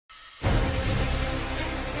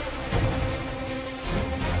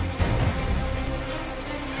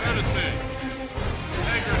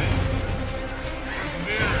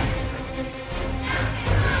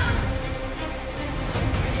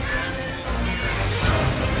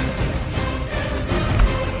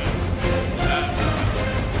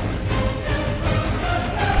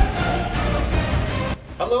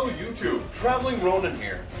Sterling Ronan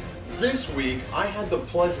here. This week I had the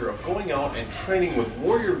pleasure of going out and training with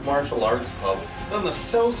Warrior Martial Arts Club on the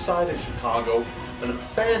south side of Chicago, and a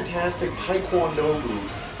fantastic Taekwondo group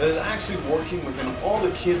that is actually working within all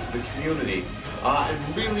the kids of the community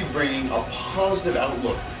and really bringing a positive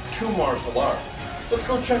outlook to martial arts. Let's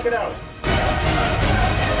go check it out.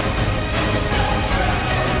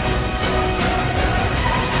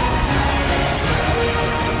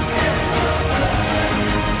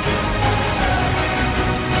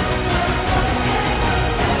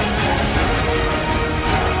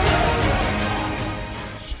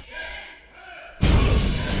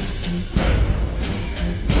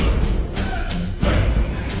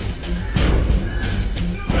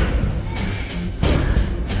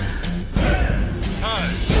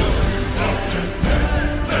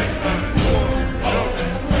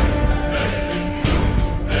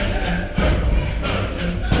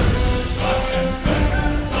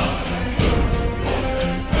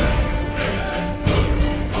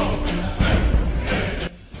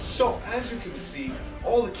 So, as you can see,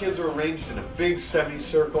 all the kids are arranged in a big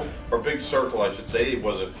semicircle, or big circle I should say. It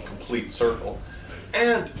was a complete circle.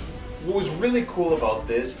 And what was really cool about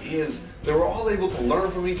this is they were all able to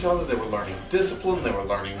learn from each other. They were learning discipline, they were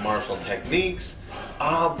learning martial techniques,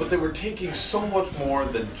 but they were taking so much more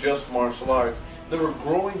than just martial arts. They were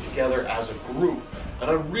growing together as a group. And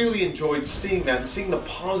I really enjoyed seeing that and seeing the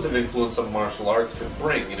positive influence that martial arts can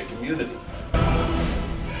bring in a community.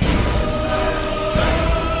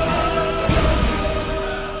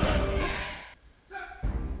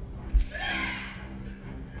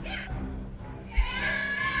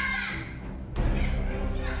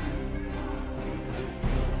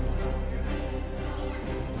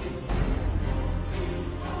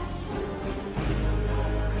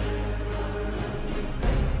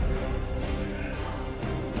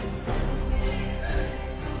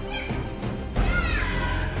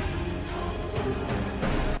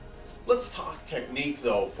 Let's talk technique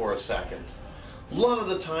though for a second. A lot of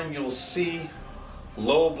the time you'll see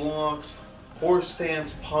low blocks, horse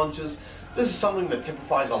stance punches. This is something that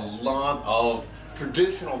typifies a lot of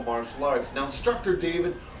traditional martial arts. Now, Instructor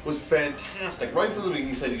David was fantastic. Right from the beginning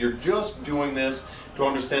he said, you're just doing this to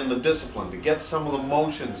understand the discipline, to get some of the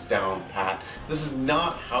motions down pat. This is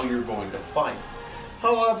not how you're going to fight.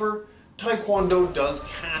 However, Taekwondo does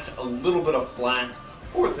catch a little bit of flack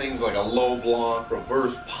for things like a low block,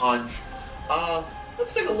 reverse punch.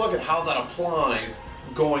 Let's take a look at how that applies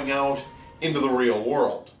going out into the real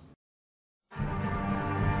world.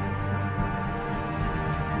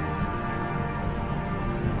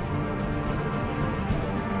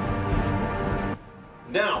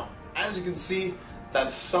 Now, as you can see, that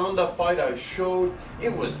Sanda fight I showed,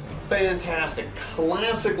 it was fantastic.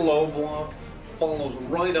 Classic low block, follows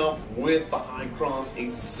right up with the high cross,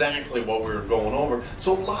 exactly what we were going over.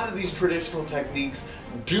 So a lot of these traditional techniques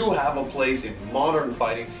do have a place in modern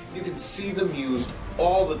fighting. You can see them used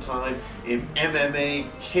all the time in MMA,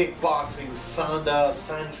 kickboxing, Sanda,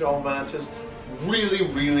 Sancho matches. Really,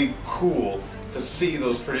 really cool to see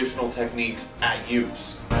those traditional techniques at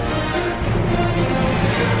use.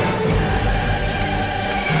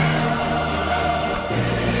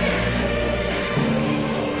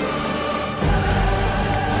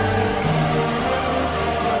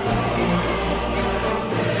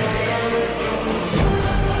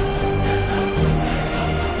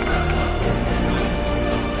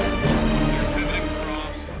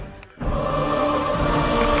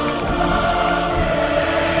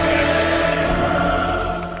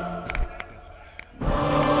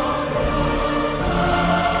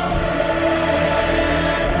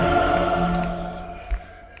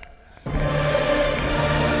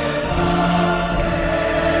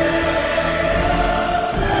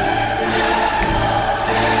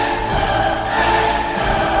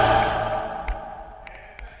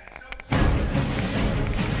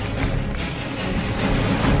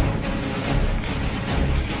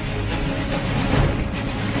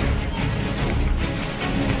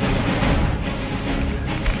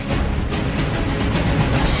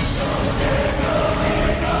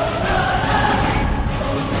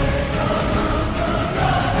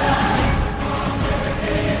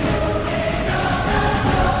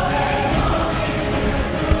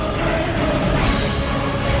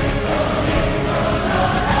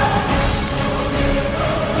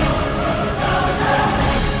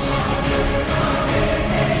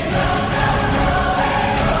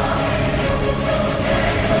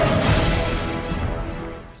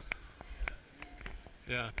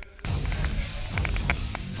 Yeah.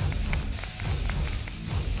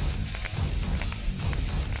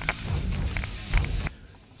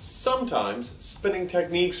 Sometimes spinning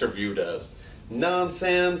techniques are viewed as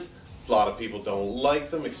nonsense. A lot of people don't like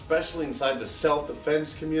them, especially inside the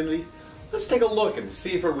self-defense community. Let's take a look and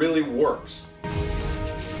see if it really works.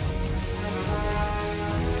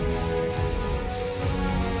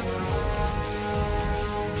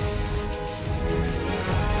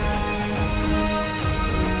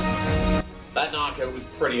 That knockout was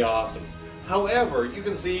pretty awesome. However, you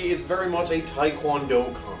can see it's very much a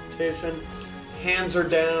Taekwondo competition. Hands are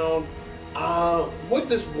down. Would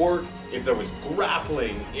this work if there was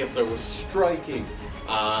grappling, if there was striking,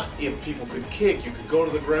 if people could kick, you could go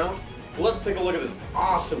to the ground? Well, let's take a look at this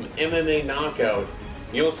awesome MMA knockout.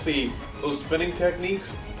 You'll see those spinning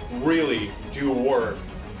techniques really do work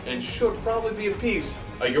and should probably be a piece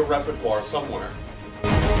of your repertoire somewhere.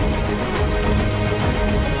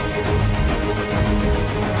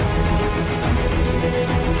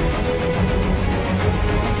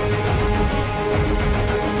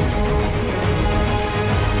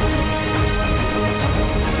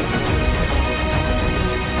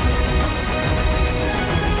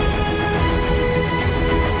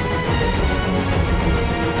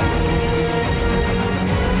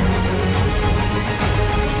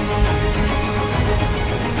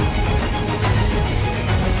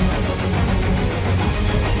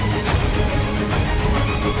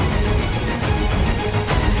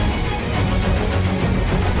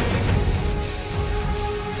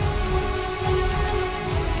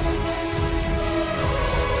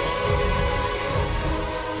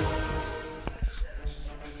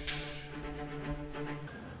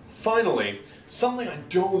 Finally, something I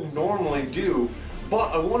don't normally do,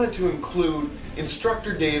 but I wanted to include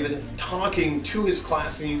Instructor David talking to his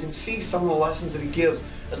class, and you can see some of the lessons that he gives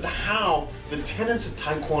as to how the tenets of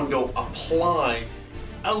Taekwondo apply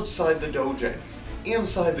outside the dojo,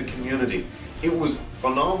 inside the community. It was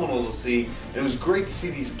phenomenal to see, and it was great to see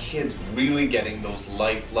these kids really getting those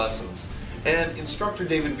life lessons. And Instructor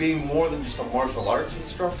David being more than just a martial arts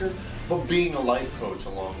instructor, but being a life coach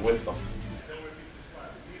along with them.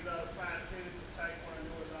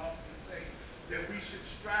 That we should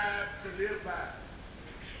strive to live by.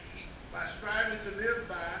 By striving to live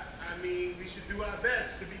by, I mean we should do our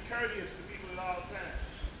best to be courteous to people at all times.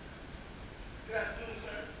 Good afternoon,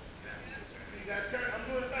 sir. You guys courteous? I'm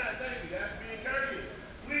doing fine, thank you. Guys being courteous.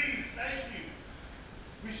 Please, thank you.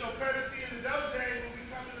 We show courtesy in the dojo. When we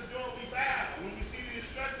come in the door, we bow. When we see the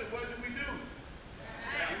instructor, what do? We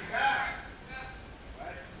bow.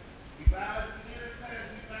 Right? We bow at the beginning of class,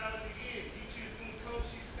 we bow at the end. Each year from the coach,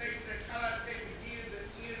 she states that karate begins and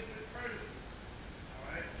ends with courtesy.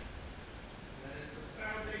 Alright? That is the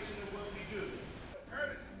foundation of what we do.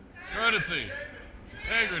 Courtesy,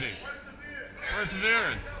 integrity,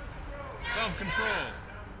 perseverance, self-control,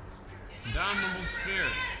 indomitable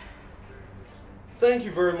spirit. Thank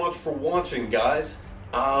you very much for watching, guys.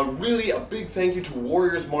 Really a big thank you to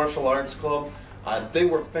Warriors Martial Arts Club. They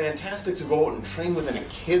were fantastic to go out and train within a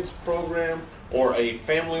kids program, or a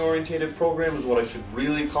family-oriented program is what I should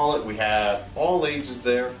really call it. We had all ages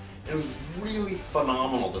there. It was really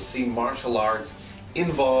phenomenal to see martial arts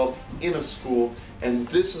involved in a school, and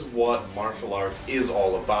this is what martial arts is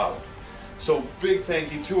all about. So big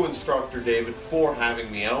thank you to Instructor David for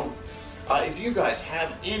having me out. If you guys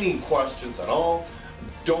have any questions at all,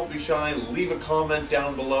 don't be shy, leave a comment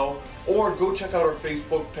down below, or go check out our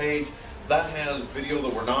Facebook page. That has video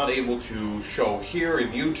that we're not able to show here in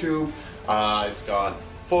YouTube. It's got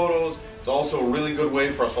photos. It's also a really good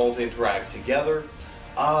way for us all to interact together.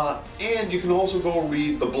 And you can also go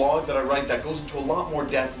read the blog that I write that goes into a lot more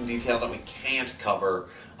depth and detail that we can't cover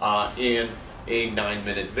in a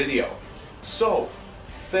 9-minute video. So,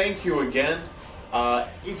 thank you again.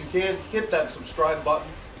 If you can, hit that subscribe button.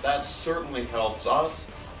 That certainly helps us,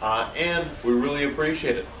 and we really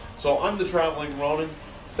appreciate it. So I'm the Traveling Ronin.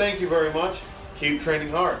 Thank you very much. Keep training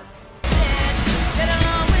hard.